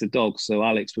leaves the dog, so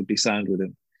Alex would be sound with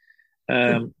him.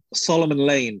 Solomon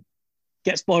Lane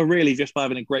gets by really just by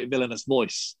having a great villainous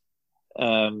voice.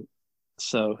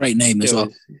 So great name as well.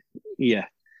 Yeah.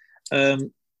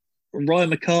 Ryan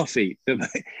McCarthy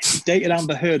dated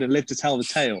Amber Heard and lived to tell the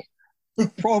tale.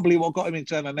 Probably what got him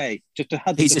into MMA. Just to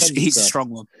have he's a strong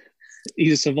one.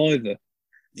 He's a survivor.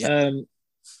 Yeah.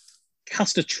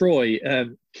 Castor Troy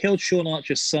killed Sean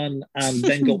Archer's son and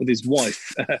then got with his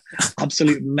wife.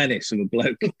 Absolute menace of a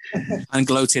bloke. And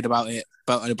gloated about it,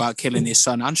 about killing his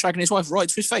son and shagging his wife right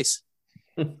to his face.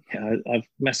 Yeah, I've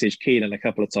messaged Keenan a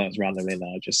couple of times randomly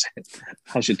now. Just said,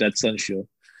 how's your dead son, Sean?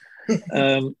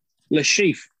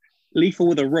 Lashif, lethal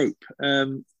with a rope.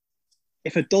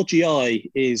 If a dodgy eye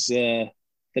is the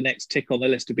next tick on the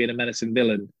list of being a menacing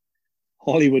villain,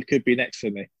 Hollywood could be next for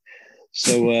me.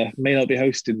 So may not be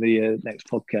hosting the next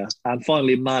podcast. And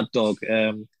finally, Mad Dog,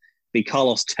 the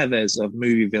Carlos Tevez of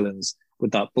movie villains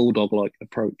with that bulldog-like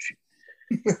approach.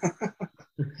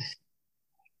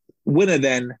 Winner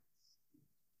then,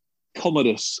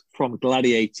 Commodus from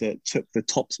Gladiator took the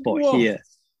top spot here.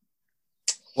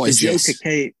 What is this?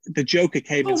 The Joker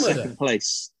came in second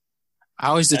place.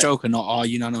 How is the Joker not our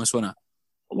unanimous winner?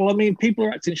 Well, I mean, people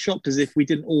are acting shocked as if we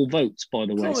didn't all vote, by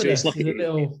the way. Commodus, so it's like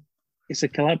it's a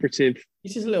collaborative.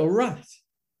 He's just a little rat.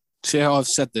 See how I've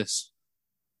said this?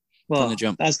 Well, the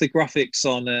jump. That's the graphics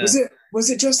on. Was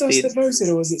it just us that voted,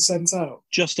 or was it sent out?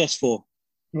 Just us four.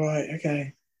 Right.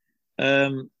 Okay.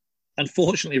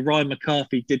 Unfortunately, Ryan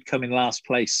McCarthy did come in last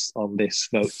place on this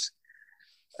vote.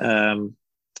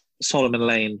 Solomon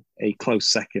Lane, a close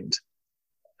second.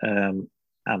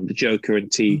 And the Joker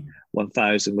and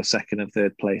T-1000 were second and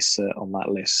third place on that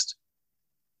list.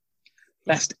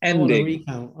 Best ending.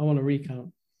 I want to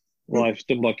recount. Well, I've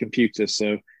done by computer,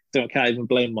 so can't even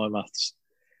blame my maths.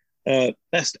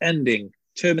 Best ending.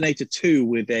 Terminator 2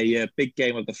 with a big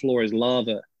game of the floor is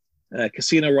lava.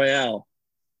 Casino Royale.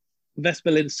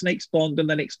 Vesper Lind snakes Bond and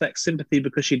then expects sympathy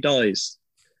because she dies.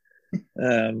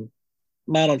 Man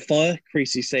on Fire,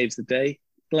 Creasy saves the day.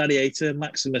 Gladiator,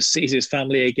 Maximus sees his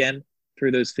family again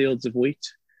through those fields of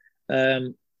wheat.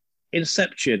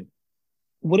 Inception,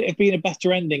 would it have been a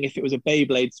better ending if it was a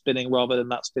Beyblade spinning rather than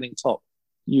that spinning top?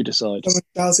 You decide.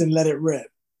 Doesn't let it rip.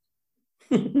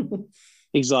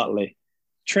 Exactly.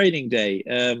 Training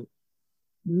Day,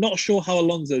 not sure how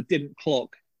Alonso didn't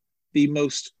clock the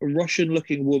most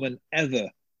Russian-looking woman ever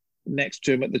next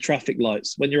to him at the traffic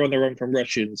lights. When you're on the run from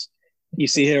Russians, you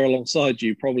see here alongside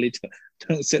you probably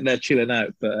don't sit there chilling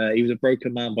out, but he was a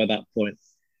broken man by that point.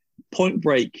 Point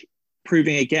Break,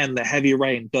 proving again that heavy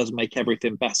rain does make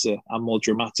everything better and more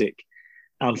dramatic.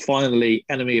 And finally,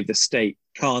 Enemy of the State,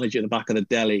 Carnage at the back of the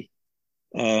deli.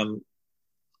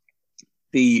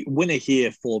 The winner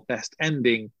here for best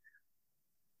ending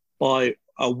by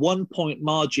a 1 point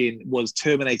margin was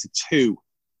Terminator 2.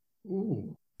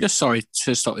 Ooh. Just sorry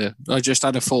to stop you. I just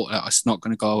had a thought that it's not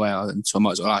going to go away, and so I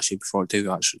might as well ask you before I do.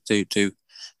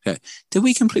 Okay. Did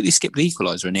we completely skip the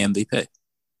equaliser in the MVP?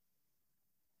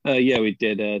 Yeah, we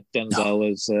did. Denzel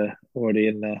was already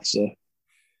in there, so.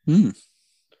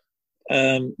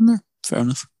 Fair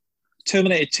enough.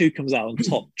 Terminator 2 comes out on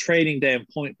top. Training Day and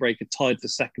Point Break are tied for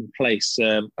second place,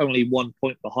 only 1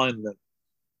 point behind them.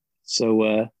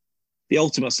 So the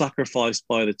ultimate sacrifice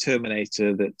by the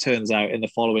Terminator that turns out in the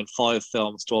following 5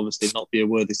 films to obviously not be a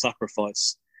worthy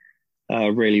sacrifice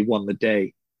really won the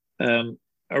day.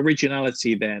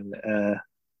 Originality then,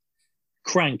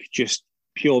 Crank, just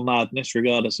pure madness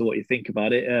regardless of what you think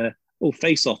about it.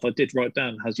 Face Off, I did write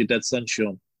down, has your dead son,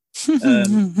 Sean.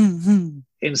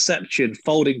 Inception,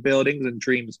 folding buildings and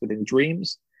dreams within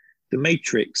dreams. The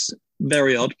Matrix,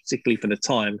 very odd, particularly for the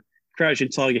time. Crouching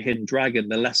Tiger, Hidden Dragon,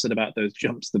 the lesson about those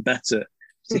jumps, the better,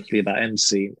 particularly that end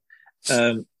scene.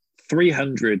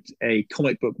 300, a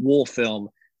comic book war film.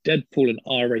 Deadpool, an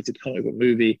R-rated comic book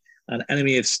movie. And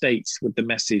Enemy of State with the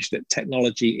message that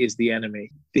technology is the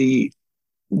enemy. The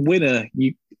winner,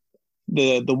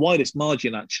 the widest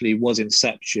margin actually was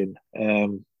Inception.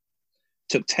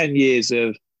 Took 10 years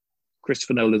of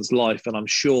Christopher Nolan's life, and I'm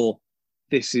sure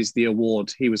this is the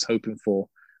award he was hoping for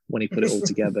when he put it all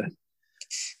together.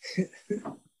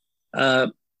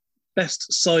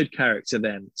 Best side character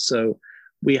then. So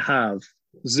we have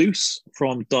Zeus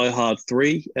from Die Hard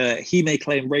 3. He may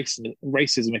claim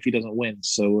racism if he doesn't win,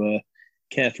 so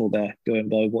careful there, going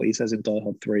by what he says in Die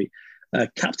Hard 3.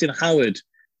 Captain Howard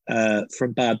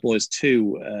from Bad Boys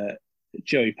 2.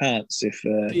 Joey Pants, if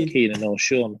Keenan or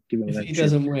Sean give him a mention. If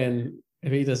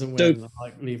he doesn't win,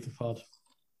 I'll leave the pod.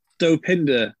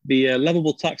 Dopinder, the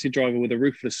lovable taxi driver with a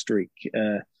ruthless streak.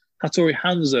 Hattori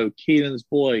Hanzo, Keenan's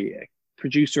boy,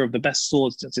 producer of the best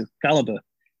swords since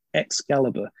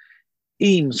Excalibur.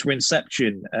 Eames for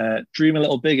Inception, dream a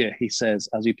little bigger, he says,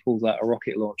 as he pulls out a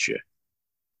rocket launcher.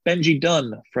 Benji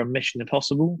Dunn from Mission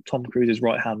Impossible, Tom Cruise's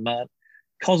right-hand man.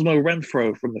 Cosmo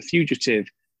Renfro from The Fugitive,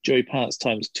 Joey Pants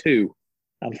 ×2.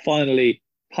 And finally,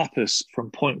 Pappas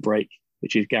from Point Break,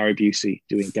 which is Gary Busey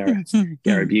doing Gary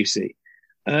Busey.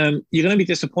 You're going to be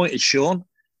disappointed, Sean.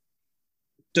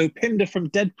 Dopinder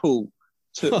from Deadpool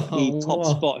took the top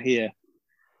spot here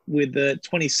with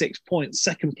 26 points.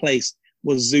 Second place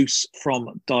was Zeus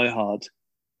from Die Hard.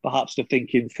 Perhaps the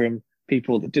thinking from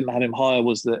people that didn't have him higher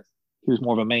was that he was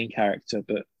more of a main character,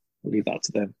 but we'll leave that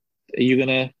to them. Are you going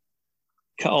to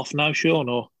cut off now, Sean,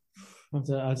 or? I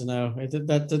don't know.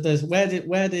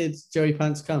 Where did Joey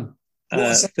Pants come?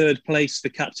 Third place for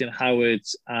Captain Howard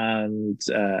and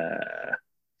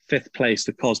fifth place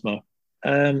for Cosmo.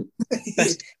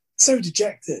 So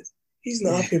dejected. He's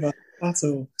not happy about it at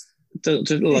all. Don't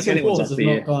look like anyone's happy.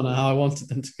 Not gone how I wanted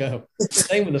them to go.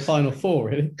 Same with the final 4,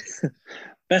 really.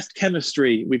 Best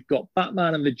chemistry. We've got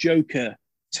Batman and the Joker,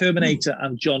 Terminator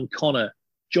and John Connor,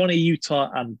 Johnny Utah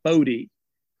and Bodhi,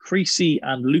 Creasy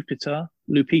and Lupita,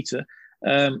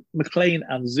 McClane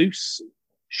and Zeus,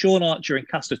 Sean Archer and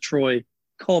Castor Troy,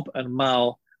 Cobb and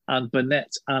Mal, and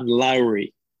Burnett and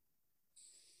Lowry.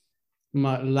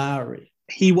 Lowry.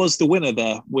 He was the winner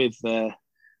there with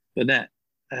Burnett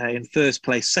in first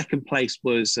place. Second place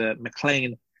was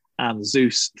McClane and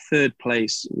Zeus. Third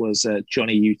place was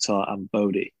Johnny Utah and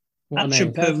Bodhi.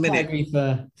 Action per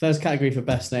minute. First category for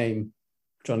best name,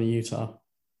 Johnny Utah.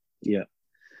 Yeah.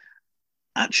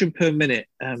 Action per minute.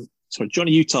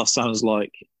 Johnny Utah sounds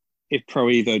like if Pro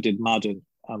Evo did Madden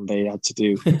and they had to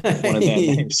do one of their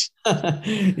names.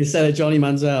 You said it, Johnny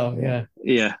Manziel,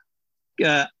 yeah.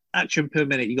 Yeah. Action per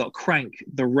minute, you got Crank,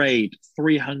 The Raid,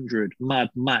 300, Mad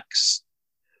Max.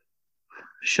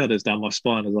 Shudders down my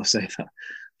spine as I say that.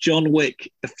 John Wick,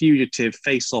 The Fugitive,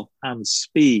 Face Off, and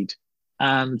Speed.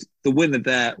 And the winner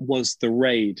there was The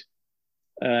Raid.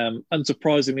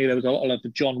 Unsurprisingly, there was a lot of love for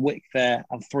John Wick there,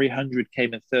 and 300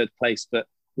 came in third place. But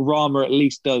Rama at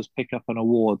least does pick up an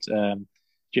award,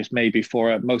 just maybe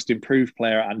for a most improved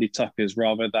player, Andy Tucker's,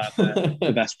 rather than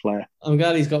the best player. I'm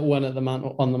glad he's got one at the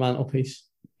on the mantelpiece.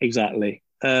 Exactly.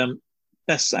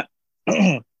 Best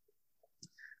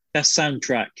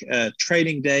soundtrack,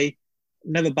 Training Day,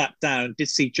 Never Back Down. Did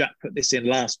see Jack put this in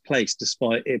last place,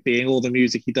 despite it being all the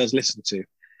music he does listen to.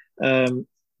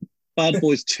 Bad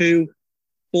Boys 2,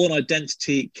 Born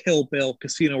Identity, Kill Bill,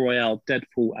 Casino Royale,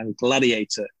 Deadpool, and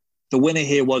Gladiator. The winner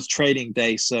here was Training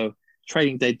Day. So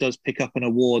Training Day does pick up an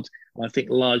award, and I think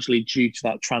largely due to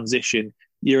that transition.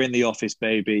 You're in the office,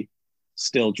 baby.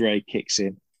 Still Dre kicks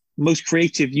in. Most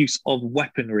creative use of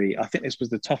weaponry. I think this was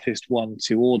the toughest one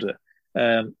to order.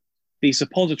 The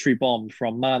suppository bomb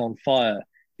from Man on Fire,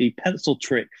 the pencil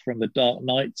trick from The Dark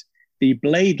Knight, the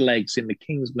blade legs in The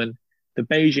Kingsman, the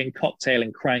Beijing cocktail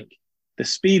in Crank, the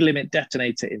speed limit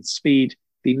detonator in Speed,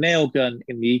 the nail gun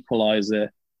in The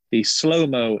Equalizer, the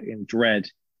slow-mo in Dread,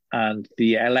 and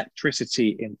the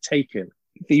electricity in Taken.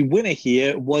 The winner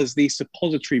here was the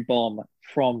suppository bomb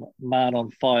from Man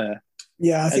on Fire.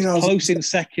 Yeah, I think as close in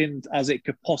second as it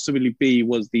could possibly be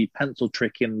was the pencil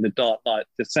trick in The Dark Knight.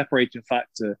 The separating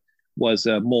factor was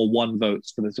more 1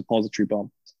 votes for the suppository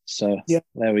bomb. So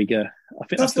there we go. I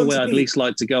think that's the way I'd least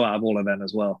like to go out of all of them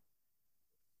as well.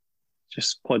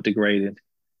 Just quite degrading.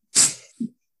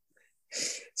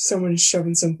 Someone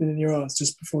shoving something in your ass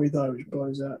just before you die, which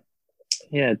blows out.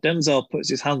 Yeah, Denzel puts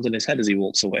his hands on his head as he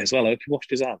walks away as well. I hope he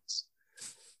washed his hands.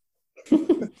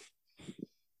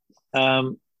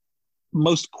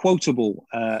 Most quotable,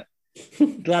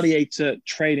 Gladiator,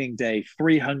 Training Day,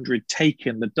 300,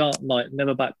 Taken, The Dark Knight,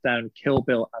 Never Back Down, Kill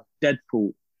Bill, and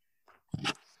Deadpool.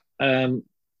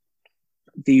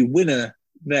 The winner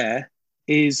there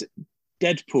is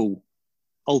Deadpool.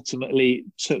 Ultimately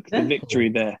took the victory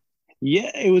there.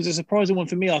 Yeah, it was a surprising one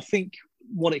for me. I think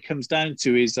what it comes down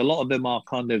to is a lot of them are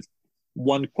kind of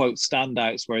 1 quote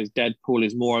standouts, whereas Deadpool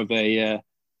is more of a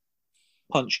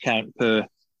punch count per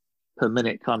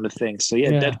minute kind of thing. So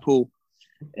Deadpool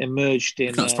emerged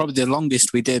in. That's probably the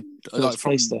longest we did, like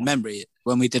from memory,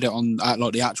 when we did it on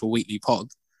like the actual weekly pod.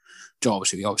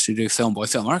 Obviously, we do film by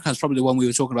film. I reckon that's probably the one we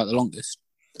were talking about the longest.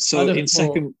 So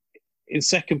in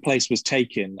second place was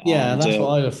Taken. Yeah, and that's what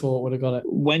I'd have thought would have got it.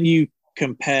 When you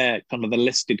compare kind of the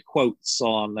listed quotes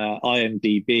on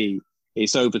IMDb,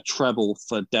 it's over treble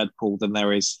for Deadpool than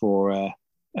there is for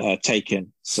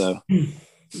Taken. So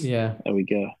yeah, there we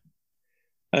go.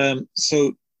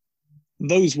 So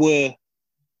those were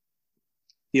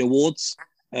the awards.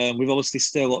 We've obviously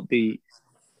still got the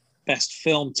best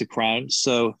film to crown.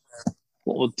 So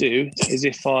what we'll do is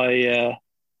if I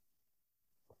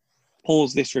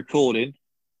pause this recording,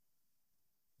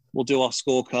 we'll do our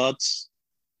scorecards,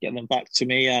 get them back to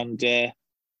me, and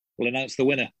we'll announce the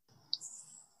winner.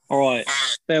 All right,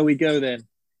 there we go then.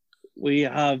 We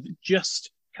have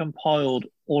just compiled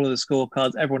all of the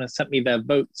scorecards. Everyone has sent me their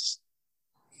votes,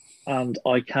 and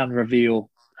I can reveal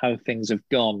how things have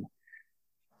gone.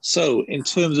 So in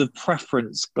terms of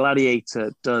preference,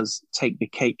 Gladiator does take the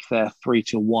cake there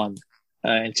 3-1.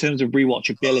 In terms of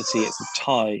rewatchability, it's a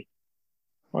tie.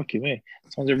 Lucky me. In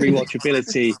terms of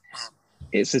rewatchability,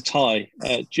 it's a tie.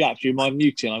 Jack, do you mind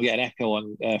muting? I'm getting an echo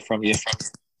on from you.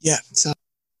 Yeah. So.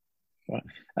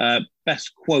 Right.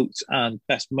 Best quote and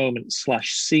best moment /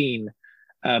 scene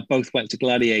both went to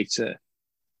Gladiator.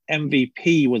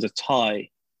 MVP was a tie.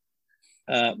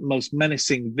 Most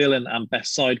menacing villain and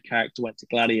best side character went to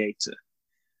Gladiator.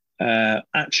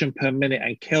 Action per minute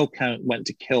and kill count went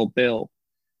to Kill Bill.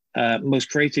 Most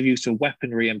creative use of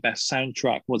weaponry and best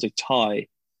soundtrack was a tie.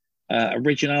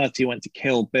 Originality went to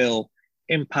Kill Bill.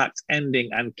 Impact, ending,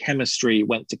 and chemistry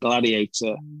went to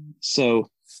Gladiator. So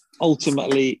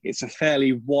ultimately, it's a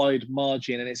fairly wide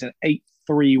margin, and it's an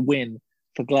 8-3 win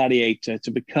for Gladiator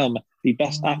to become the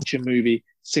best action movie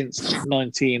since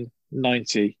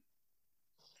 1990.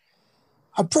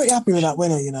 I'm pretty happy with that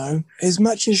winner, you know. As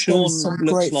much as there's some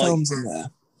great films in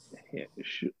there.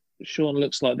 Yeah, Sean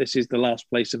looks like this is the last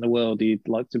place in the world he'd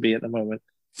like to be at the moment.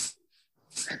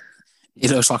 He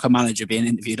looks like a manager being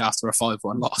interviewed after a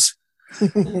 5-1 loss.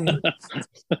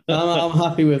 I'm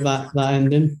happy with that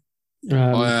ending.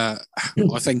 I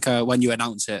think when you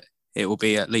announce it, it will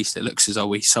be, at least it looks as though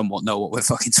we somewhat know what we're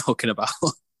fucking talking about.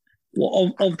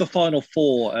 Well, of the final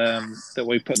 4 that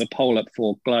we put the poll up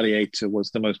for, Gladiator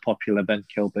was the most popular, then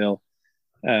Kill Bill,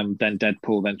 then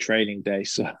Deadpool, then Training Day.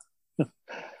 So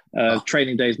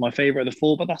Training Day is my favourite of the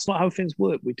 4, but that's not how things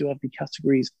work. We do have the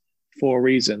categories for a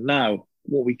reason. Now,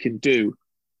 what we can do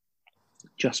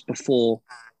just before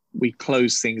we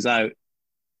close things out,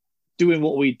 doing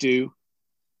what we do,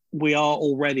 we are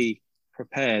already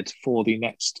prepared for the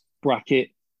next bracket.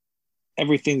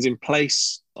 Everything's in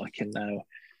place. I can now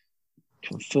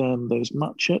confirm those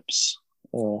matchups,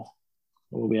 or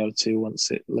we'll be able to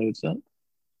once it loads up.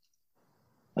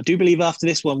 I do believe after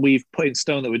this one, we've put in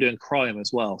stone that we're doing crime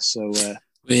as well. So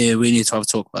we need to have a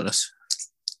talk about this.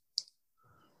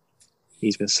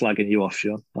 He's been slagging you off,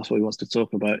 Sean. That's what he wants to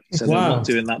talk about. He said, I'm not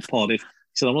doing that pod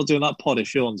if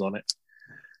Sean's on it.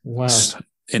 Wow.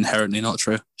 inherently not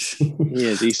true. He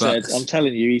is. He said, "I'm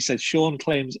telling you." He said, "Sean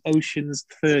claims Ocean's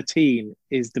 13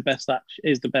 is the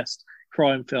best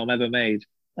crime film ever made,"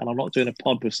 and I'm not doing a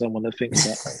pod with someone that thinks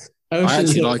that.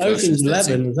 Ocean's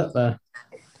 11 is up there.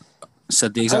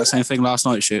 Said the exact same thing last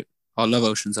night. Shoot, I love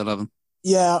Ocean's 11.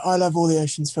 Yeah, I love all the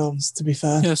Ocean's films. To be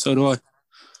fair, Yeah, so do I.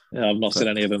 Yeah, I've not seen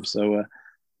any of them. So,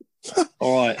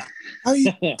 all right. how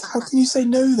can you say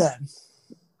no then?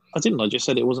 I didn't. I just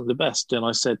said it wasn't the best, and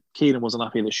I said Keenan wasn't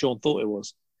happy that Sean thought it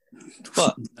was.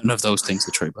 But none of those things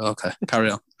are true. But okay, carry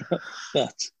on.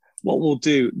 But what we'll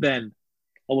do then,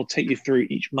 I will take you through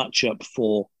each matchup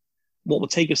for what will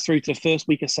take us through to the first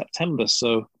week of September.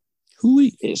 So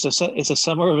it's a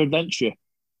summer of adventure.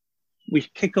 We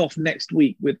kick off next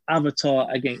week with Avatar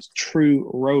against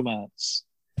True Romance.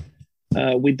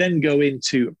 We then go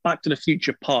into Back to the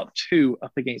Future Part 2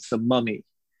 up against The Mummy.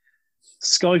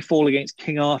 Skyfall against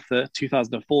King Arthur,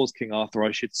 2004's King Arthur,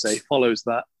 I should say, follows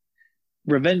that.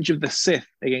 Revenge of the Sith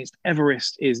against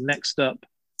Everest is next up.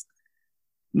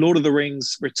 Lord of the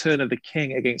Rings, Return of the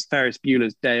King against Ferris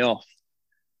Bueller's Day Off.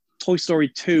 Toy Story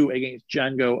 2 against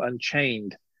Django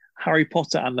Unchained. Harry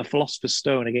Potter and the Philosopher's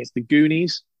Stone against The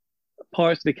Goonies.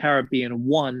 Pirates of the Caribbean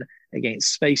 1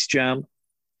 against Space Jam.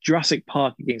 Jurassic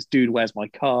Park against Dude, Where's My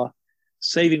Car?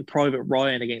 Saving Private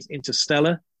Ryan against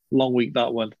Interstellar. Long week,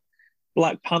 that one.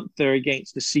 Black Panther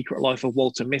against The Secret Life of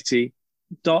Walter Mitty.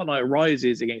 Dark Knight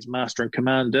Rises against Master and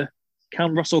Commander.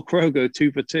 Can Russell Crowe go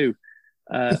 2 for 2?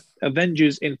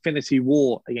 Avengers Infinity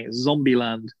War against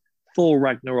Zombieland. Thor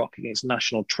Ragnarok against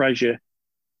National Treasure.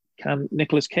 Can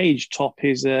Nicolas Cage top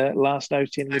his last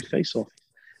outing with Face Off?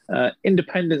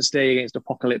 Independence Day against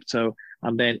Apocalypto.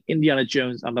 And then Indiana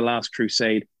Jones and the Last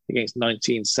Crusade against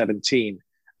 1917.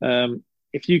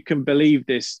 If you can believe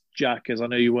this, Jack, as I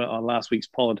know you weren't on last week's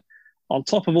pod, on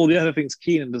top of all the other things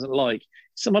Keenan doesn't like,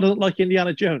 someone doesn't like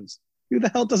Indiana Jones. Who the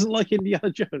hell doesn't like Indiana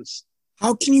Jones?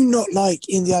 How can you not like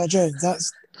Indiana Jones?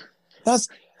 That's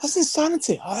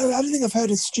insanity. I don't think I've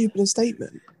heard a stupider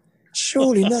statement.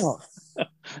 Surely not. I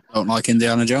don't like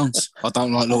Indiana Jones. I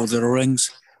don't like Lord of the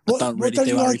Rings. What don't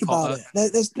you like about it?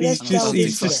 Let's delve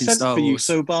He's into just this. sent for you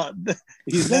so bad.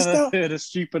 He's never heard a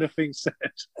stupider thing said.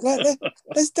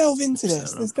 Let's delve into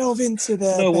this. Let's delve into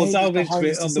the. No, we'll delve into behind it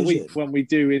this on the decision. week when we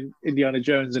do in Indiana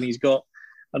Jones, and he's got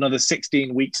another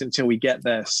 16 weeks until we get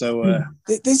there. So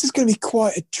This is going to be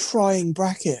quite a trying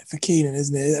bracket for Keenan,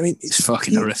 isn't it? I mean, It's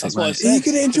fucking horrific, that's what I mate. said. Are you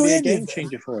going to enjoy Could be a any game of it?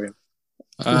 changer for him.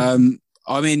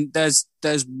 I mean, there's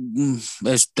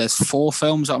 4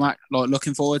 films I'm like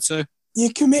looking forward to.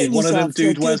 You're committing Is one of them, yourself to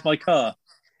a Dude, Where's My Car?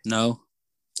 No,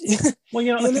 Well,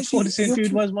 you're not You're looking forward to seeing literally-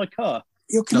 Dude, Where's My Car?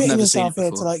 You're committing never seen yourself it here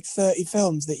to before. like 30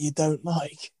 films that you don't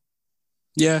like.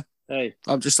 yeah, Hey,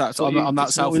 I'm just that. that's what I'm that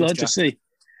that's what we selfish. like to Jack. see.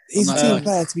 He's a I'm team not-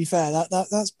 player, to be fair.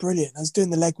 That's brilliant. That's doing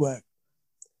the legwork.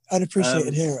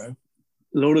 Unappreciated hero.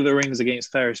 Lord of the Rings against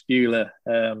Ferris Bueller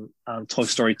and Toy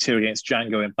Story 2 against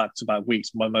Django in back-to-back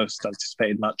weeks, my most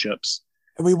anticipated matchups.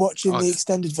 Are we watching I- the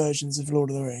extended versions of Lord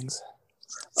of the Rings?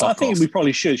 I Fuck think off. we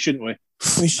probably should, shouldn't we?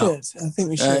 We should. I think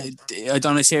we should.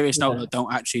 On a serious note, Yeah.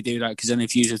 don't actually do that because then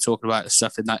if you're talking about the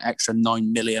stuff in that extra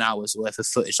 9 million hours worth of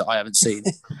footage that I haven't seen,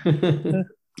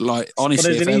 like But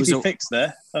honestly, there's if an there was easy fix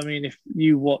there. I mean, if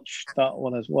you watch that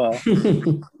one as well.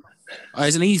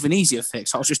 there's an even easier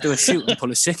fix. I'll just do a shoot and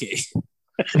pull a sickie.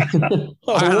 Oh,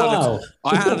 wow.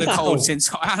 I had a Wow. cold since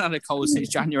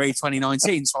January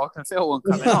 2019, so I can feel one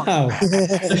coming on. Wow.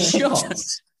 A shot.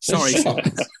 Sorry, A shot.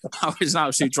 that was an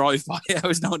absolute drive-by. There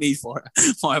was no need for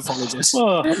it. My apologies.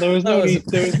 Oh, there was no That was- need.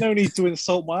 There was no need to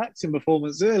insult my acting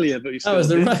performance earlier, but you That was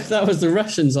still the did. that was the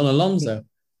Russians on Alonso.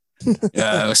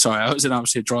 Yeah, sorry, that was an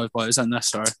absolute drive-by. It was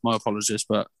unnecessary. My apologies,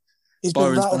 but He's been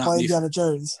Byron's rattled been by at me. Indiana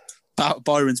Jones.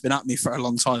 Byron's been at me for a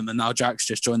long time, and now Jack's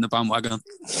just joined the bandwagon.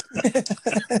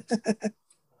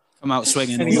 I'm out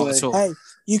swinging, or Anyway. not at all. Hey,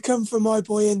 you come from my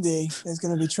boy Indy, there's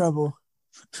going to be trouble.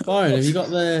 Byron, have you got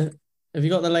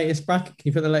the latest bracket? Can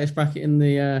you put the latest bracket in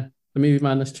the Movie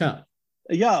Madness chat?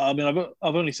 Yeah, I mean,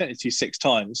 I've only sent it to you 6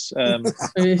 times.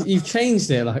 You've changed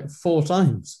it like 4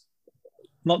 times.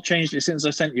 Not changed it since I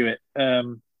sent you it.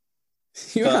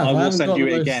 You But have. I will haven't send got you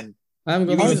the it most- again. I haven't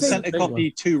got You the even most sent a big copy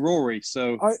one. to Rory,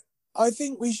 so I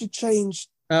think we should change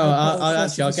Oh, I'll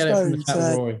get it from the chat with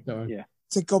Stones, Rory. Don't worry. yeah.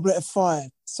 to Goblet of Fire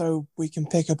so we can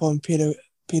pick up on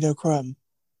Pedo Crumb.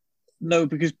 no,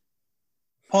 because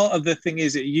part of the thing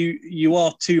is that you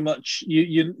are too much.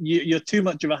 You're too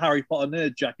much of a Harry Potter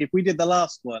nerd, Jack. If we did the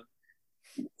last one,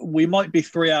 we might be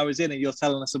 3 hours in, and you're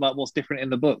telling us about what's different in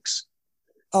the books.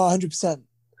 Oh, 100%.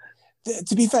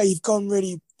 To be fair, you've gone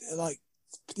really, like,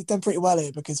 you've done pretty well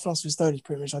here because Philosopher's Stone is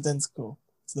pretty much identical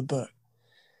to the book.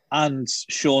 and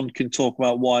Sean can talk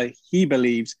about why he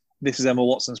believes this is Emma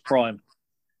Watson's prime.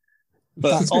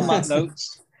 But That's on bad. that note,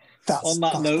 That's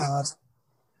note, bad.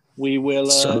 we will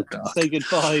So dark. say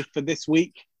goodbye for this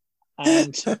week.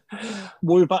 And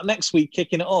we'll be back next week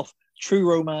kicking it off. True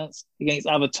Romance against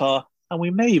Avatar. And we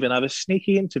may even have a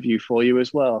sneaky interview for you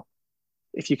as well.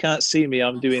 If you can't see me,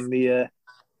 I'm doing the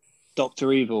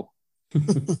Dr. Evil.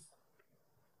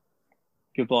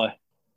 Goodbye.